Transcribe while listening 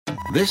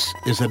This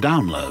is a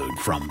download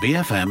from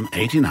BFM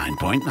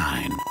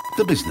 89.9,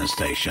 the business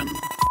station.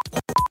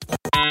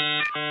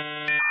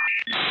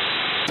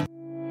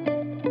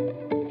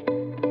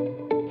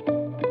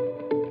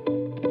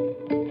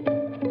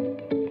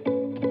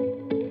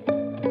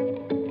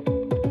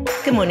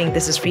 Good morning,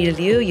 this is Frida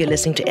Liu. You're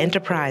listening to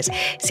Enterprise.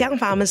 Siang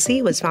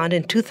Pharmacy was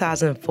founded in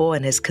 2004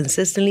 and has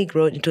consistently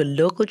grown into a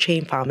local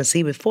chain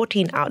pharmacy with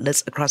 14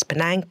 outlets across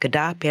Penang,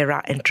 Kedah,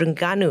 Perak and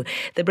Terengganu.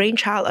 The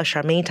brainchild of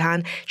Charmaine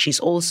Tan, she's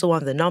also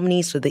one of the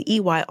nominees for the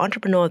EY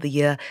Entrepreneur of the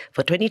Year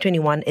for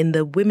 2021 in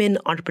the Women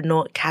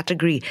Entrepreneur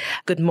category.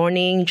 Good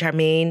morning,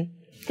 Charmaine.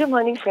 Good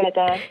morning,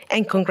 Freda.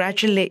 And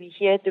congratulations.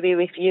 Here to be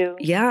with you.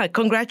 Yeah,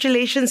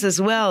 congratulations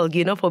as well,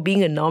 for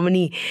being a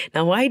nominee.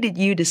 Now, why did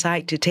you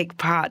decide to take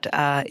part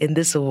in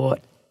this award?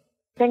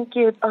 Thank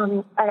you.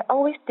 I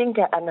always think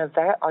that I'm a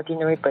very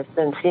ordinary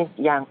person since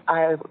young.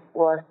 I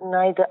was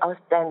neither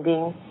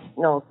outstanding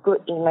nor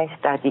good in my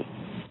study.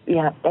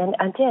 Yeah, and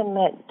until I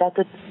met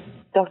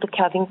Dr.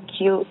 Calvin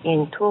Q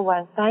in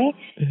 2015,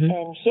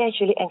 and he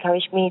actually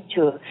encouraged me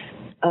to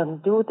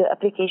do the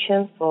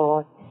application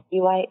for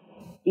EY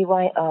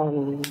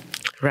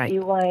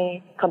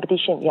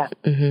competition, yeah.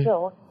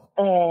 So,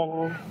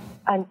 and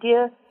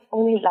until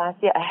only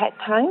last year I had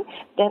time,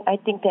 then I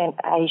think that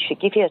I should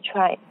give it a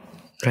try.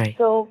 Right.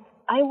 So,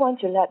 I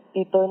want to let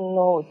people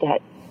know that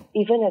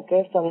even a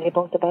girl from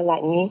Nibong Tebal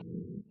like me,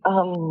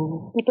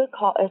 people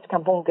call us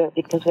Kampong girl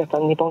because we're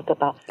from Nibong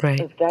Tebal. Right.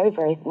 A very,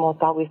 very small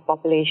town with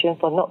population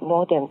for not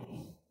more than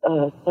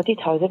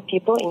 30,000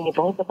 people in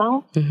Nibong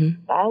Tebal.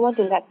 But I want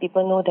to let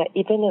people know that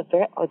even a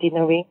very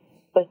ordinary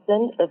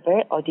person, a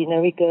very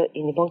ordinary girl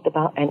in Nibong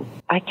Tebal, and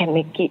I can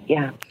make it,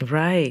 yeah.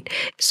 Right.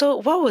 So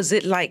what was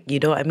it like,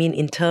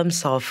 in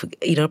terms of,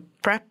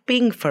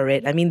 prepping for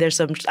it? I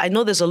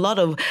know there's a lot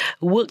of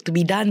work to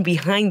be done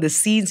behind the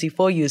scenes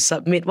before you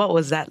submit. What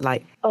was that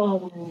like?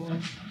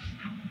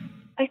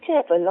 I still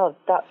have a lot of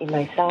doubt in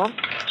myself.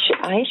 Should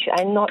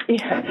I not?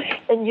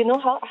 And you know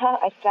how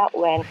I felt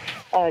when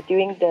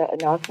during the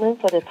announcement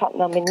for the top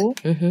nominee?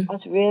 I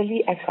was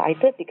really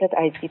excited because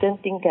I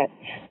didn't think that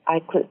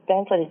I could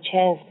stand for the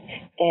chance.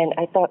 And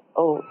I thought,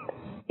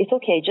 it's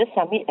okay, just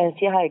submit and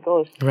see how it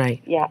goes.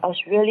 Right. Yeah, I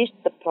was really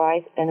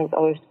surprised and I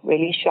was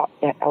really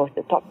shocked that I was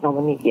the top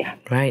nominee, yeah.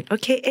 Right.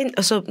 Okay, and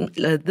so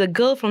the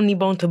girl from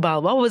Nibong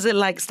Tebal, what was it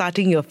like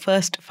starting your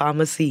first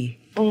pharmacy?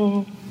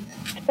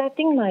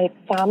 Starting my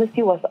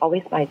pharmacy was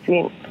always my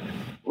dream.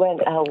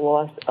 When I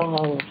was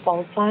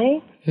Form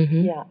 5,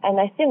 yeah, and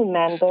I still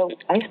remember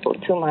I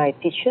spoke to my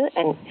teacher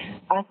and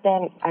asked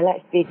them, I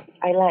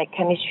like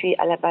chemistry,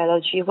 I like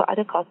biology, what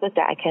other courses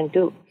that I can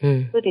do?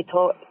 So they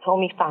told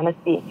me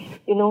pharmacy.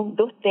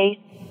 Those days,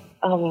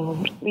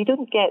 we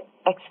don't get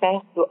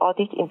access to all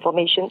this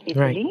information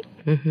easily,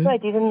 so I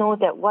didn't know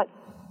that what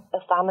a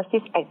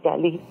pharmacist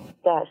exactly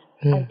does.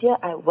 Until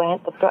I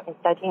went abroad and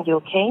studied in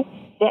UK,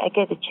 then I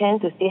get the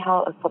chance to see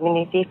how a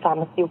community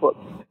pharmacy works.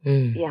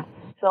 Yeah.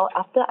 So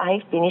after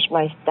I finished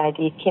my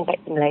study, came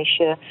back to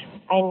Malaysia,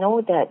 I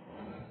know that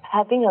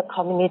having a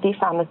community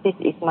pharmacist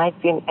is my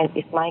dream and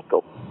is my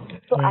goal.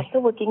 So after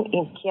working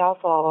in KL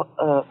for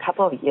a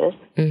couple of years,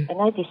 and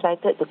I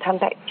decided to come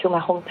back to my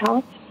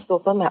hometown to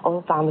open my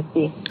own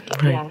pharmacy.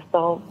 Right. Yeah,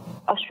 so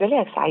I was really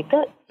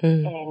excited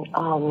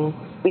and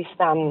with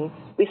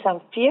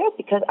some fear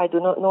because I do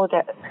not know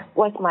that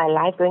what's my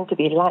life going to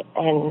be like.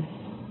 And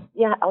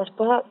yeah, I was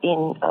brought up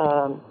in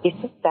a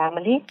business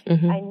family.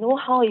 I know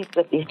how is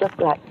the business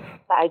like,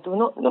 but I do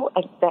not know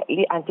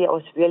exactly until I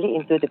was really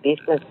into the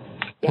business.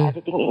 Yeah,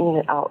 everything in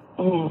and out.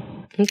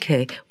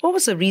 Okay. What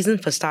was the reason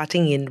for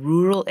starting in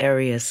rural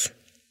areas?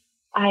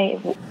 As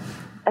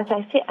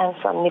I said, I'm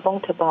from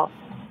Nibong Tebal.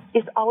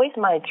 It's always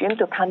my dream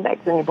to come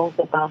back to Nibong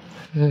Tebal.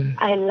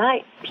 I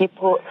like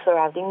people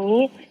surrounding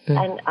me,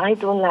 and I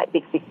don't like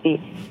big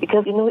city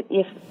because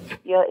if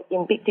you're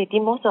in big city,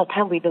 most of the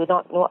time we do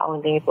not know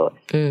our neighbor.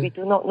 We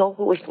do not know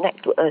who is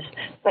next to us.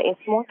 But in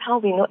small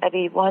town, we know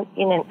everyone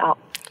in and out.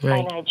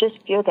 Right. And I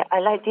just feel that I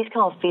like this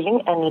kind of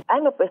feeling, and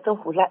I'm a person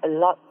who like a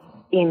lot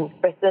in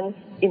person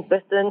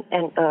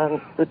and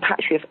to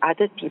touch with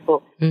other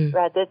people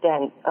rather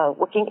than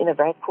working in a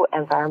very cool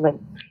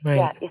environment. Right.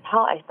 Yeah, it's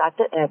how I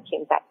started and I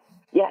came back.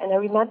 Yeah, and I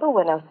remember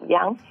when I was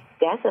young,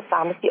 there's a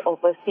pharmacy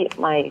opposite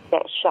my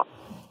dad's shop.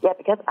 Yeah,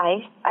 because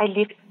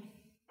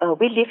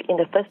we live in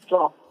the first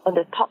floor on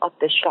the top of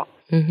the shop.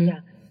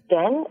 Yeah.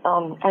 Then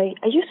I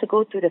used to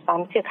go to the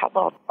pharmacy a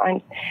couple of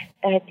times,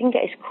 and I think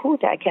that it's cool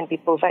that I can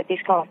provide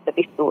this kind of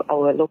service to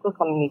our local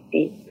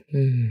community.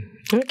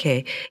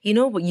 Okay.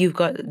 You've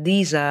got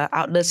these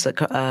outlets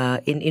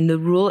in the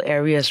rural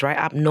areas, right,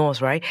 up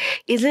north, right?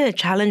 Is it a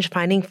challenge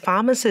finding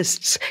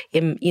pharmacists,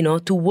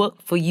 to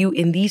work for you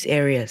in these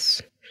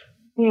areas?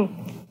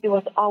 It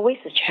was always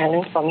a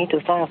challenge for me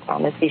to find a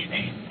pharmacist,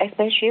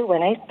 especially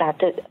when I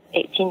started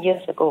 18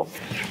 years ago.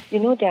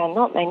 There are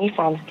not many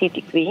pharmacy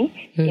degrees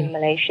in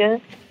Malaysia,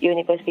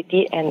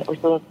 university, and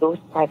also those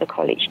private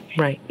college.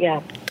 Right.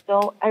 Yeah.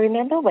 So I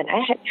remember when I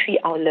had 3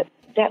 outlets,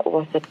 that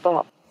was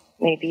about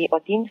maybe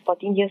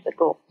 14 years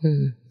ago.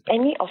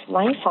 any of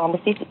my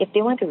pharmacies, if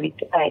they want to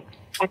retire,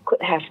 I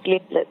could have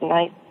sleepless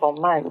nights for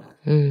months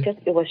because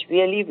it was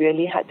really,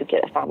 really hard to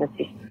get a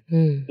pharmacist.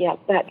 Yeah,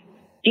 but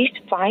these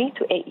 5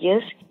 to 8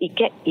 years, it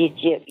gets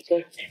easier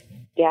because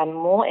there are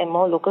more and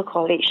more local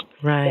colleges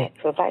that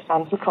provide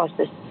pharmacy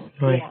courses.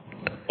 Right. Yeah.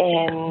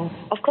 And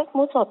of course,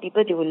 most of the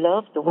people, they will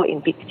love to work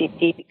in big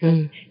city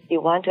because they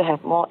want to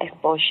have more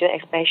exposure,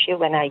 especially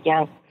when they're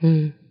young.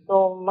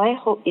 So my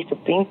hope is to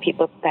bring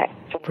people back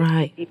from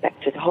the city,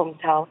 back to the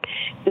hometown,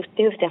 to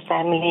stay with their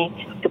family,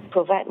 to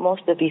provide more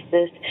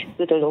services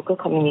to the local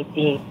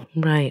community.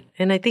 Right.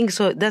 And I think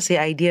so that's the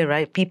idea,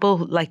 right?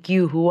 People like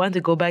you who want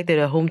to go back to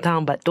their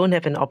hometown but don't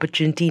have an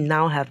opportunity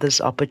now have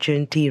this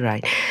opportunity,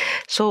 right?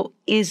 So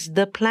is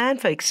the plan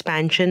for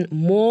expansion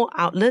more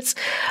outlets?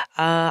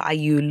 Are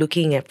you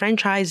looking at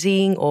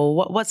franchising or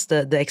what's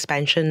the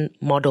expansion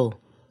model?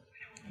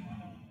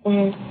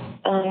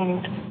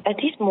 At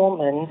this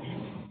moment,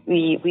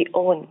 we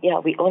own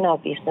our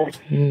business.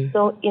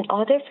 So in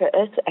order for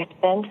us to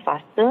expand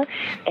faster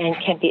and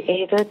can be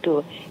able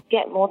to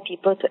get more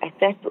people to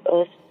access to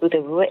us to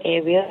the rural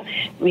area,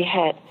 we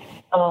have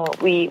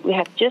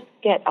just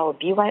get our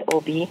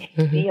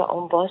BYOB, Be Your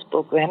Own Boss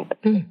program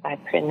approved by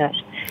Prentice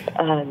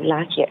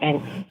last year.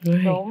 And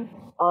so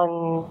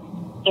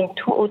in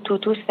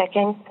 2022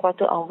 second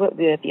quarter onward,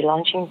 we will be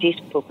launching this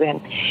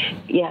program.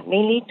 Yeah,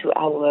 mainly to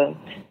our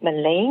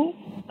Malay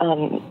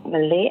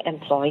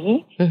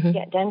employee,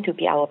 get them to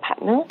be our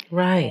partner.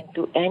 Right. And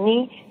to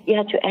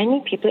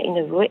any people in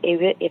the rural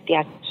area, if they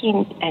are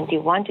keen and they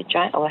want to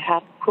join our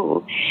health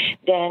pool,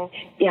 then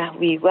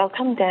we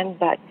welcome them.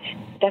 But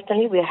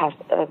definitely we have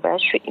a very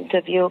strict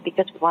interview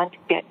because we want to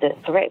get the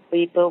correct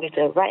people with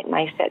the right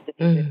mindset to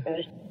be with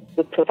us,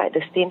 to provide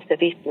the same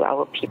service to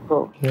our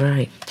people.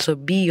 Right. So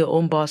be your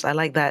own boss. I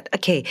like that.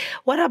 Okay.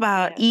 What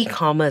about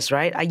e-commerce,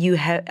 right? Are you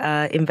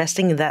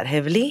investing in that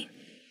heavily?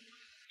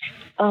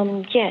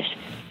 Yes,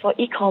 for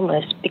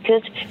e-commerce,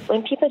 because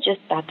when people just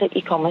started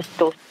e-commerce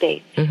those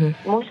days,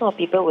 most of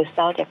the people will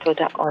sell their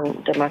product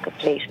on the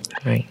marketplace.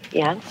 Right.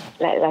 Yeah,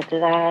 like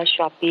Lazada,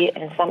 Shopee,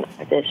 and some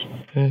others.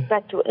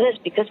 But to us,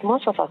 because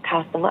most of our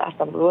customers are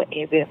from rural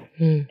area,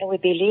 and we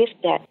believe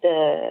that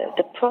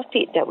the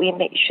profit that we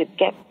make should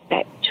get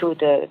back to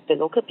the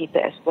local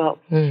people as well.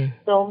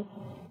 So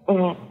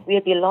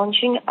we'll be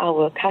launching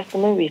our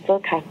customer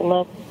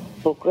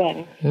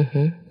program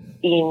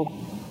in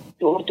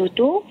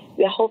 2022.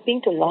 We are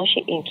hoping to launch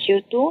it in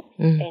Q2,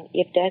 and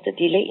if there's a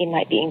delay, it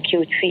might be in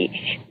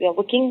Q3. We are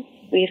working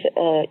with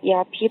a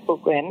ERP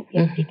program,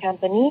 ERP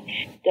company,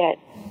 that,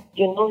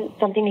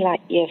 something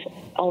like if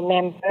our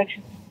members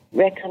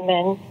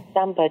recommend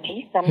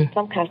somebody,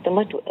 some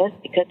customer to us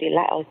because they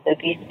like our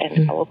service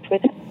and our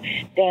product,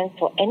 then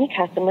for any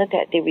customer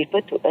that they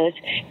refer to us,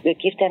 we'll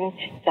give them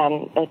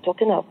some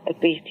token of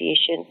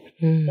appreciation.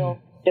 So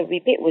the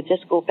rebate will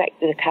just go back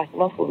to the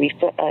customer who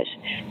refer us.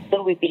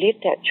 So we believe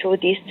that through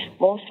this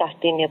more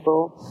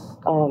sustainable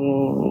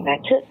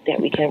method, that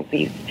we can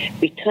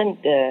return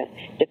the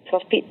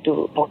profit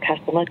to our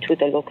customer, to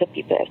the local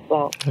people as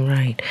well.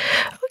 Right.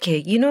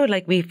 Okay.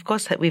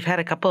 We've had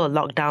a couple of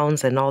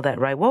lockdowns and all that,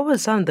 right? What were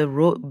some of the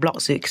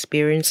roadblocks you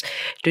experienced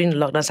during the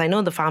lockdowns? I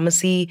know the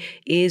pharmacy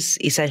is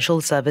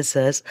essential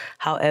services.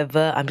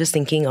 However, I'm just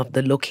thinking of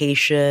the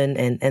location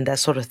and that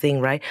sort of thing,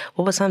 right?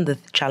 What were some of the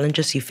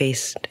challenges you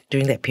faced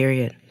during that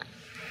period?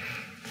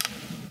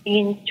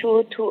 In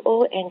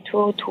 2020 and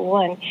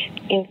 2021,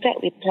 in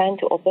fact, we plan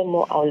to open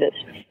more outlets,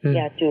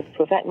 to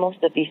provide more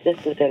services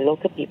to the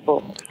local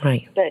people.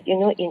 Right. But,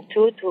 in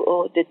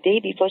 2020, the day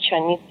before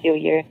Chinese New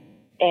Year,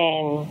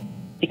 and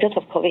because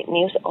of COVID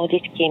news, all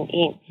this came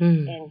in,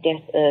 and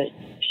there's a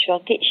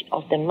shortage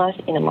of the mask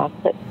in the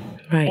market.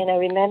 Right. And I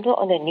remember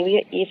on the New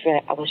Year Eve,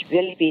 I was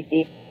really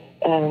busy.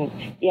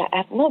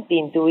 I've not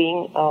been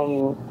doing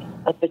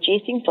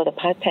purchasing for the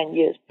past 10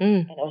 years.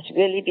 And I was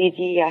really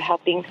busy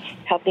helping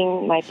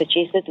my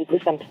purchaser to do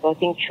some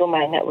sourcing through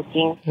my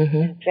networking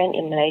and friends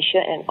in Malaysia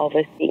and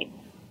overseas.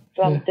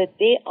 From the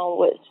day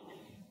onwards,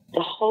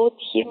 the whole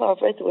team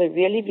of us were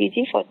really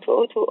busy for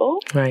 2020.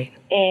 Right.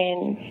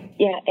 And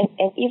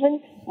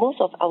even most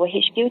of our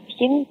HQ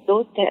team,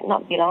 those that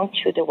not belong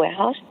to the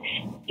warehouse,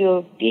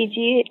 you're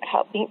busy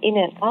helping in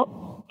and out,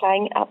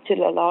 flying up to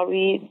the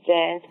lorry,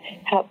 then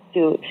help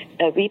to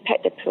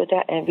repack the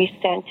product and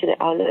resend to the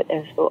outlet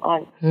and so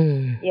on.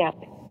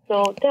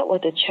 So that were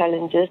the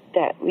challenges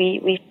that we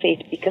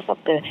faced because of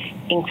the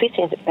increase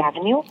in the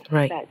revenue.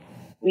 Right. But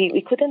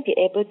we couldn't be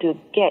able to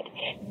get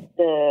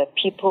the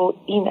people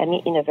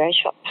in a very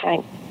short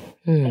time.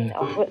 And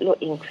our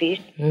workload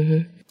increased.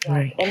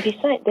 Right. And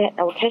besides that,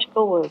 our cash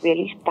flow were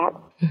really stuck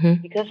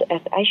because,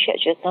 as I shared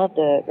just now,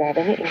 the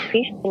revenue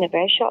increased in a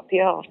very short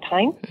period of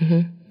time.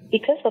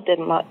 Because of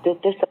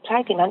the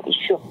supply-demand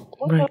issue,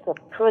 most of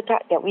the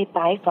product that we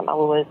buy from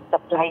our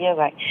supplier,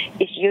 right,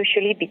 is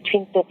usually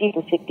between 30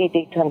 to 60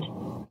 day terms.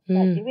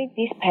 But during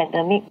this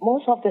pandemic,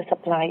 most of the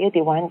suppliers,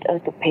 they want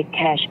us to pay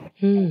cash,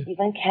 and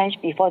even cash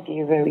before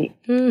delivery.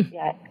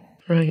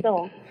 Right.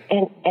 So,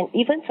 and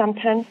even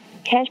sometimes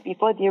cash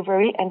before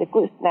delivery and the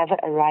goods never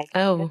arrive.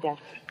 Oh.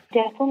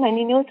 there are so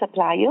many new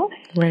suppliers,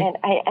 Right. and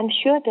I am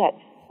sure that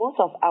most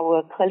of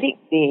our colleagues,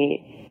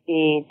 they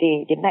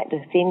met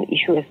the same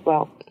issue as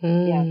well.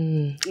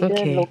 Either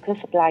Okay. local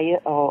supplier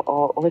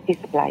or overseas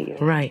supplier.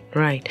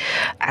 Right.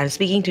 I'm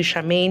speaking to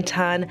Charmaine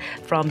Tan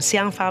from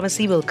Siang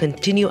Pharmacy. We'll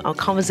continue our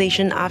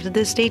conversation after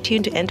this. Stay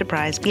tuned to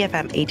Enterprise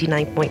BFM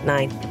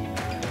 89.9.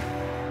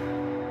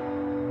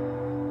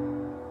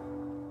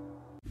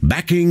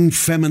 Backing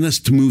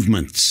feminist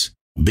movements.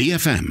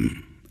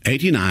 BFM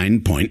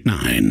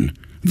 89.9,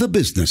 the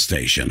business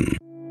station.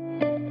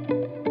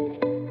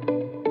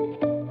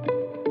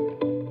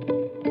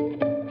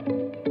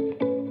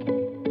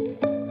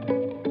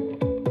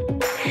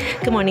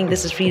 Good morning,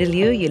 this is Frida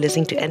Liu. You're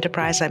listening to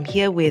Enterprise. I'm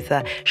here with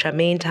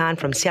Charmaine Tan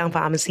from Siang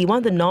Pharmacy, one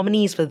of the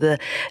nominees for the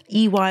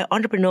EY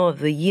Entrepreneur of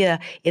the Year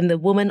in the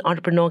Woman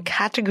Entrepreneur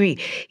category.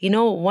 You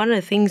know, one of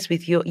the things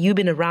with you've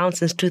been around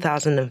since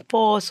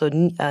 2004, so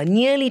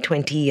nearly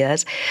 20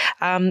 years,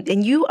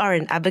 and you are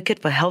an advocate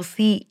for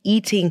healthy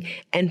eating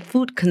and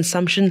food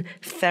consumption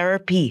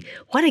therapy.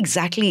 What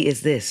exactly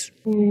is this?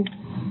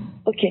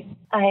 Okay,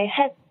 I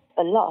had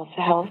a lot of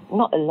health,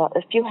 not a lot,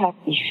 a few health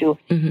issues.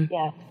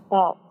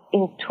 But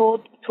in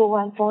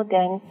 2014,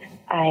 then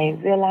I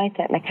realized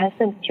that my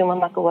cancer tumor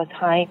marker was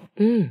high.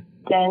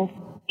 Then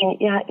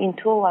in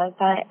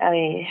 2015,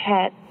 I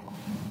had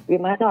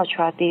rheumatoid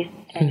arthritis,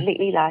 and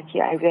lately last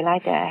year I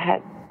realized that I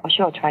had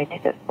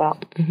osteoarthritis as well.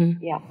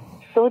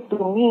 So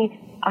to me,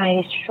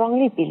 I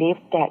strongly believe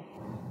that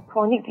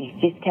chronic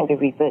disease can be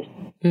reversed.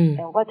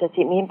 And what does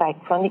it mean by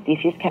chronic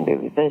disease can be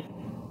reversed?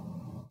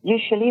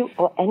 Usually,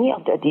 for any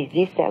of the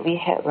disease that we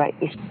have, right,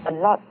 it's a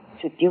lot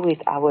to deal with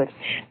our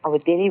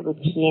daily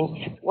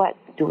routine. What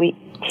do we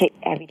take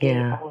every day?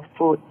 Our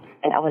food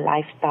and our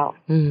lifestyle.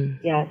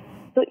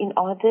 So in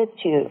order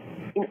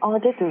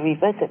to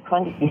reverse the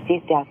chronic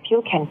disease, there are a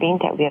few campaigns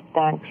that we have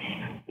done.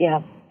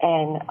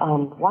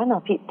 And one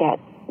of it that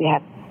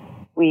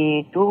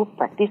we do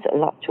practice a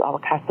lot to our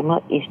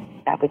customer is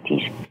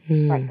diabetes.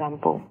 For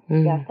example,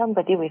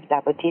 somebody with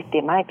diabetes,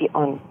 they might be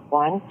on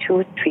 1,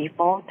 2, 3,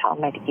 4 type of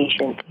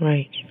medication.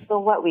 Right. So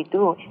what we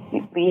do,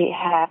 we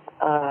have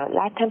a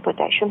lifetime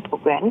protection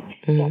program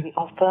that we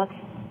offer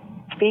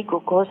free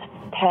glucose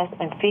test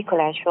and free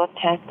cholesterol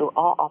test to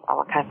all of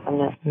our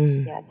customers.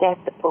 That's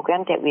the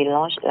program that we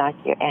launched last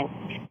year, and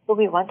so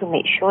we want to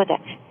make sure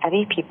that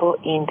every people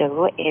in the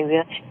rural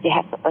area, they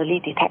have early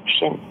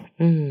detection.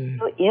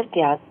 So if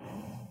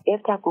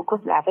their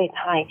glucose level is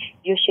high,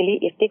 usually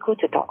if they go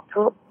to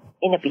doctor,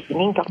 in the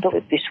beginning, doctor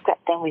will prescribe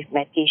them with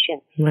medication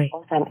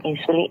or some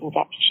insulin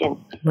injection.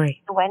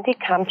 So when they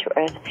come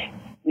to us,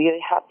 we will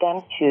help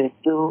them to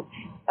do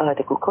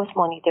the glucose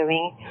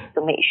monitoring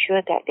to make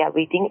sure that their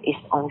reading is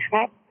on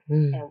track,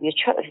 and we'll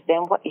check with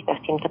them what is their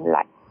symptom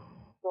like.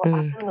 So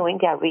after knowing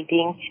their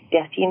reading,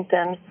 their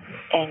symptoms,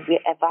 and we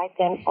advise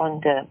them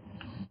on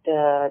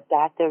the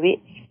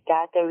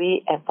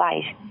dietary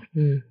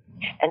advice.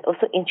 And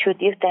also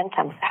introduce them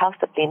some health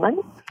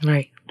supplements.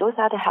 Those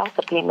are the health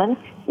supplements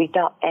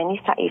without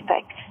any side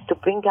effect to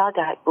bring down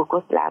the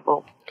glucose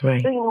level. So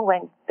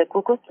when the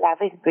glucose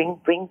level is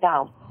bring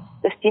down,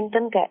 the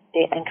symptoms that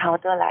they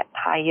encounter like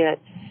tired,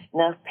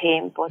 nerve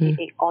pain, body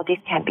ache, all this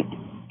can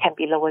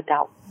be lowered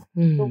down.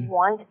 So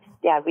once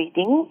their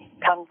reading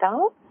comes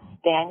down,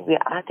 then we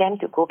ask them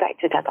to go back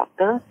to the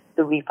doctor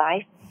to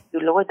revise, to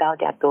lower down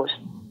their dose.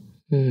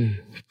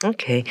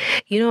 Okay.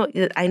 You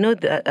know, I know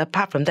that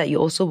apart from that, you're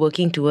also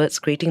working towards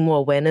creating more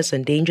awareness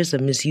on dangers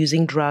of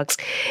misusing drugs,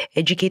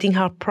 educating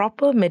how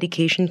proper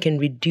medication can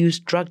reduce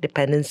drug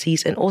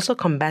dependencies, and also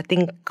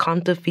combating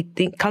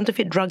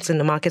counterfeit drugs in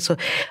the market. So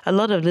a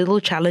lot of little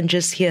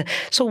challenges here.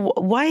 So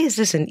why is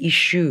this an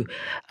issue,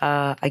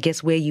 I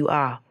guess, where you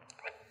are?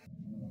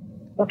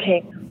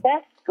 Okay,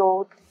 let's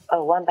go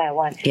one by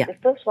one. The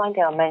first one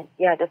that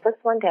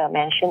I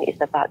mentioned is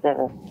about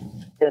the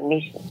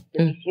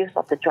misuse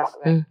of the drug.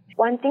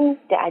 One thing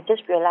that I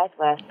just realized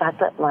when I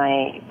started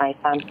my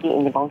pharmacy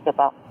in Nibong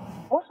Sabah,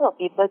 most of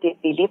the people, they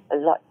believe a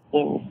lot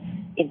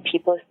in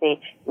people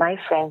say, my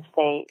friends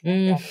say,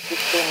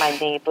 say my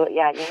neighbor,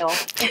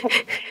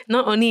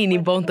 Not only in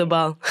Nibong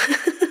Sabah.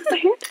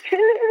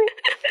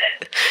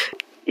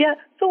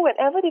 So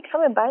whenever they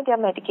come and buy their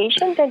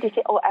medication, then they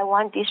say, oh, I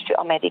want this drug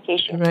or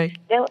medication.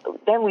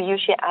 Then we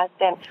usually ask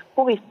them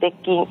who is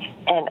taking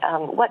and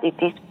what is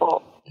this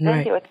for.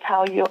 Then they will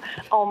tell you,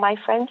 oh, my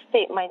friend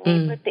said my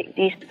neighbor take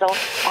this, so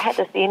I had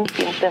the same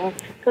symptoms.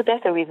 So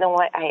that's the reason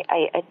why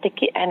I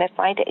take it, and I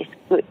find that it's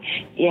good.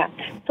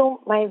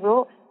 So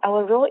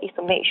our role is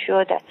to make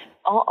sure that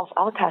all of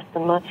our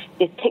customers,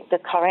 they take the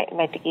correct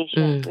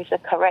medication with the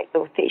correct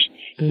dosage.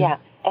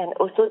 And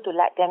also to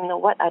let them know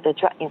what are the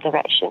drug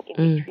interactions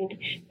in between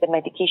the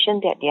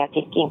medication that they are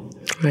taking.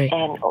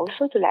 And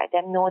also to let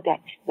them know that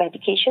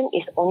medication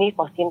is only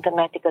for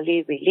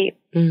symptomatically relief.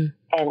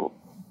 And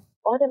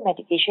all the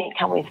medication, it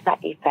comes with side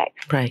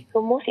effects.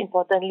 So most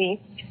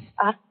importantly,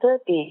 after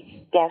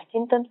their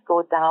symptoms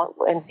go down,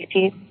 when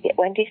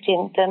these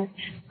symptoms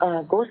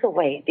goes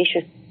away, they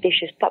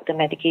should stop the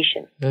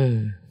medication.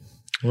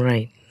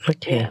 Right.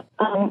 Okay.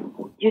 Yeah.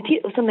 You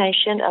did also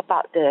mention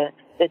about the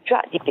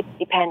drug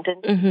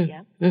dependency.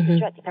 Yeah. The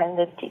drug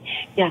dependency.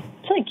 Yeah.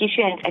 So I give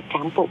you an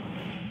example.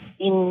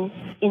 In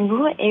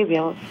rural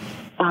areas,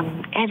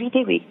 every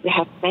day we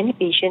have many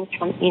patients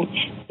come in,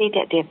 say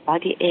that they have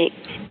body ache,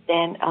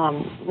 then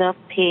nerve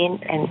pain,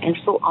 and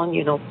so on,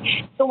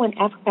 So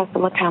whenever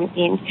customer come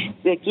in,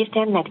 we'll give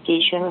them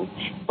medication.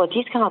 For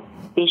this kind of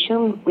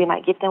patient, we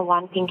might give them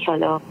one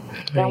painkiller,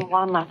 then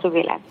one muscle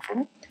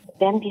relaxant.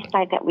 Then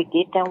beside that, we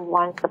give them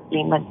one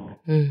supplement.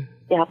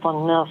 Yeah, for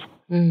nerve.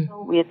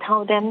 So we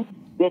tell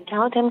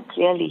them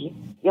clearly,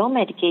 your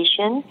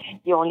medication,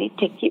 you only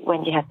take it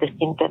when you have the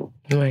symptoms.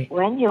 Right.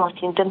 When your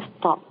symptoms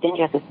stop, then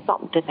you have to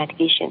stop the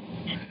medication.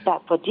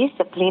 But for this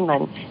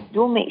supplement,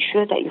 do make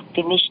sure that you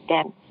finish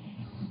them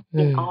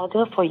in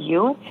order for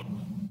you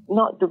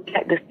not to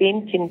get the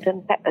same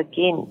symptoms back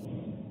again.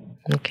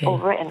 Okay.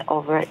 Over and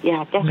over.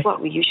 Yeah, that's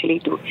what we usually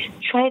do.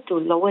 Try to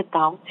lower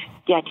down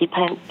their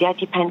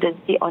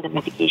dependency on the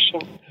medication.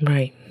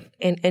 Right.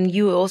 And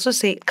you also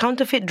say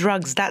counterfeit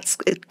drugs,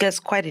 that's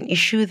quite an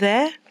issue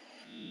there?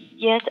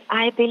 Yes,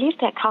 I believe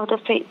that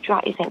counterfeit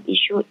drug is an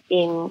issue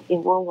in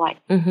worldwide.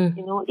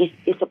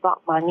 It's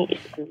about money.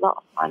 It's a lot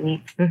of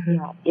money.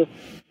 Yeah,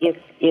 if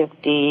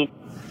they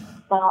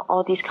sell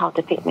all these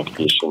counterfeit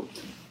medication.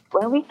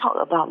 When we talk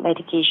about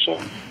medication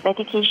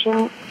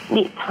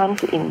needs time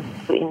to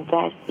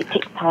invest. It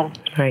takes time.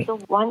 Right. So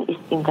one is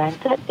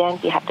invented, then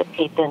they have the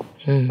patent.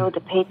 So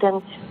the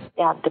patent,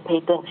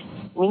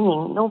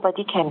 meaning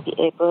nobody can be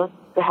able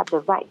to have the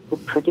right to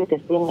produce the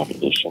same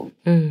medication.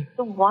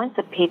 So once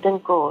the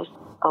patent goes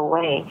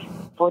away,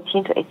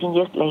 14 to 18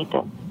 years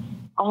later,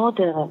 all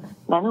the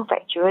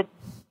manufacturers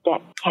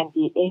that can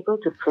be able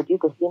to produce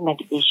the same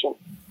medication.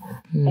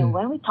 And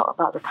when we talk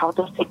about the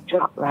counterfeit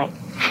drug, right,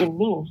 it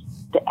means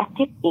the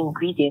active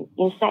ingredient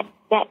inside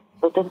that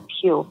certain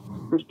pill,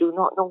 we do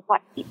not know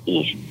what it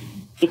is.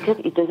 Because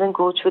it doesn't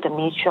go through the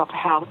Ministry of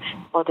Health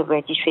or the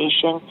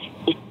registration,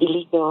 it's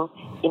illegal.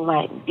 It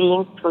might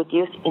being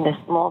produced in a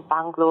small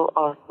bungalow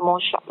or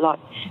small shop lot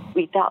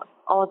without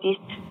all this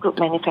good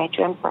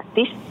manufacturing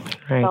practice.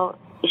 Right. So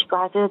it's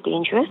rather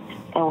dangerous,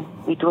 and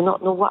we do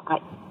not know what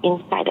are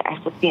inside the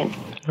excipient.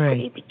 Right.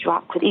 Could it be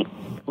drug? Could it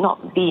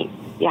not be?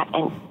 Yeah,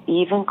 and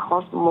even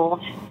cause more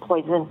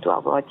poison to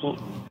our body.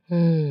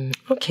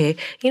 Okay.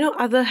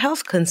 Are the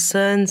health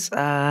concerns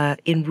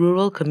in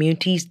rural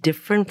communities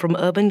different from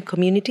urban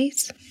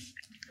communities?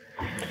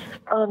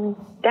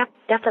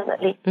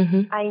 Definitely.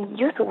 I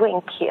used to work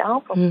in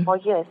KL for 4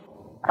 years.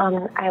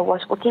 I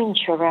was working in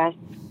Cheras,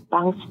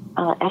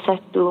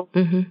 SS2,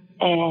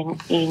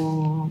 and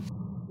in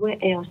where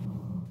else?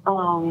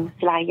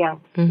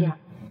 Selayang. Yeah.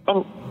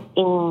 And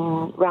in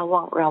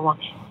Rawang.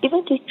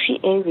 Even these three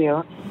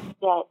areas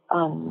that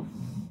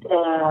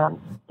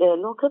the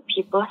local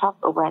people health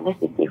awareness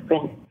is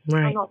different.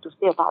 Right. Not to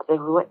say about the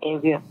rural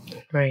area.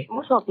 Right.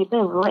 Most of the people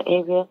in rural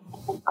area,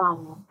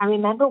 I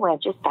remember when I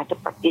just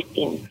started practice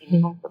in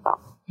about.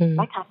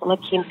 My customer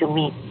came to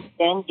me,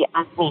 then they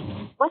asked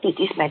me, what is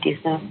this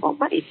medicine for?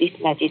 What is this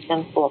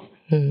medicine for?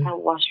 I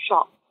was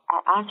shocked.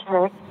 I asked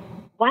her,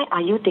 why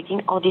are you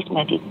taking all this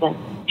medicine?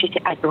 She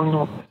said, I don't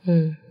know.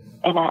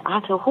 And I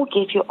asked her, who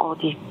gave you all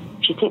this?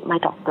 She said, my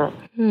doctor.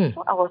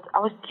 So I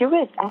was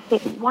curious. I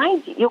said, why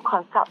did you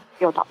consult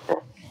your doctor?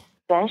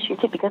 Then she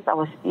said, because I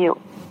was ill.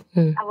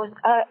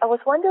 I was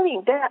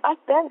wondering. Then I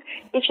asked them,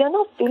 if you're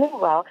not feeling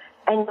well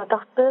and your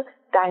doctor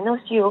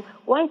diagnosed you,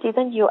 why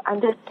didn't you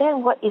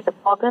understand what is the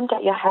problem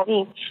that you're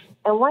having?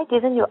 And why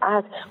didn't you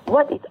ask,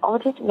 what is all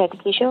this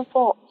medication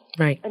for?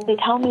 Right. And they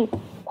tell me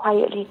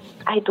quietly,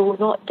 I do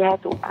not dare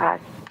to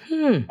ask.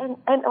 And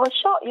I was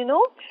shocked,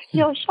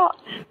 You're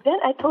shocked. Then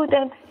I told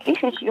them, this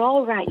is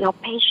your right, your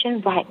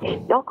patient right,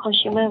 your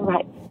consumer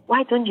right.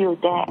 Why don't you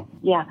dare?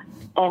 Yeah.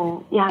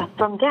 And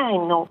from there I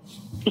know,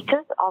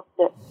 because of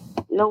the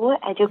lower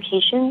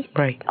education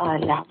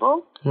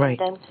level, right.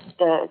 then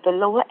the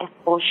lower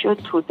exposure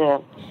to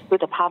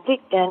the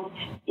public, then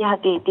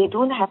they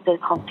don't have the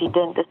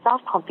confidence, the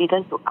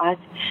self-confidence to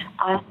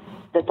ask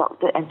the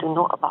doctor and to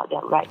know about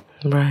their right.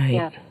 Right.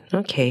 Yeah.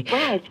 Okay.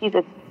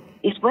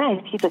 Where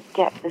I see the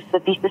gap, the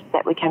services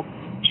that we can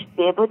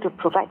be able to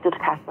provide to the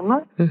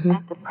customer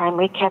as the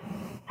primary care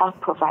health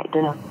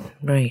provider.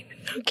 Right.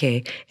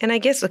 Okay. And I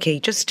guess,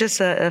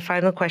 just a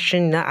final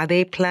question. Are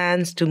there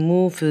plans to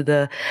move to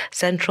the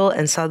central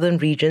and southern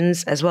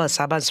regions as well as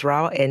Sabah and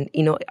Sarawak? And,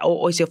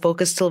 or is your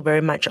focus still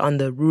very much on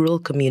the rural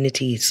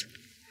communities?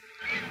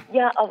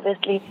 Yeah,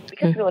 obviously,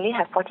 because we only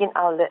have 14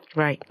 outlets.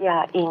 Right.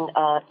 Yeah,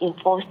 in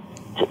 4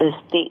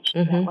 states,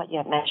 what you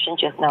have mentioned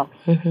just now.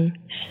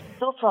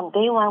 So from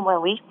day one,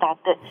 when we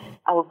started,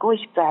 our goal is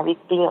very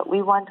clear.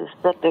 We want to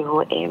serve the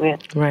rural area.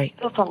 Right.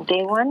 So from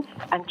day one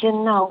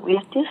until now, we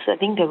are still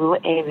serving the rural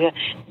area.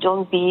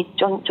 Zone B,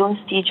 Zone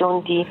C,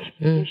 Zone D.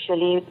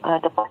 Usually,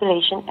 the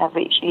population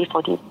averagely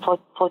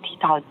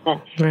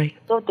 40,000. Right.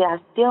 So there are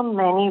still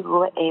many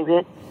rural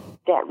areas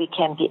that we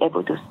can be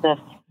able to serve.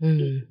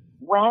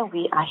 where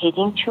we are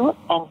heading to,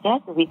 and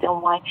that's the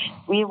reason why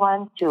we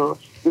want to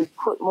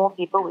recruit more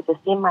people with the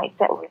same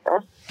mindset with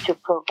us to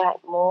provide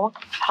more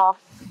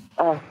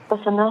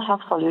personal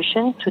health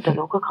solutions to the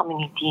local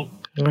community.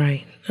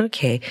 Right.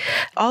 Okay.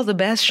 All the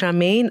best,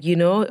 Charmaine,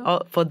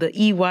 for the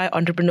EY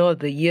Entrepreneur of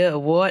the Year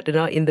Award,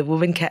 in the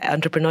Women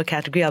Entrepreneur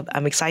category.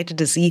 I'm excited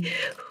to see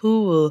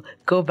who will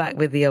go back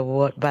with the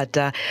award. But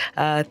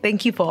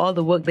thank you for all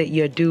the work that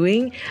you're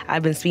doing.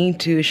 I've been speaking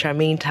to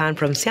Charmaine Tan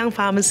from Siang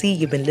Pharmacy.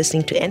 You've been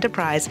listening to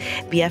Enterprise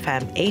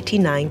BFM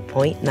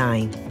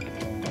 89.9.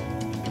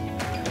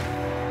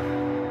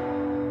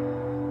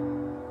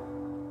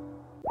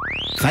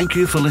 Thank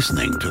you for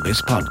listening to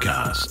this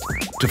podcast.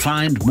 To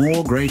find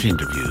more great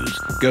interviews,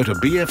 go to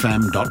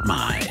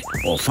bfm.my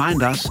or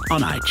find us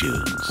on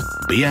iTunes.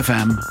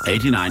 BFM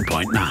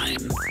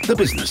 89.9, the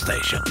business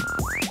station.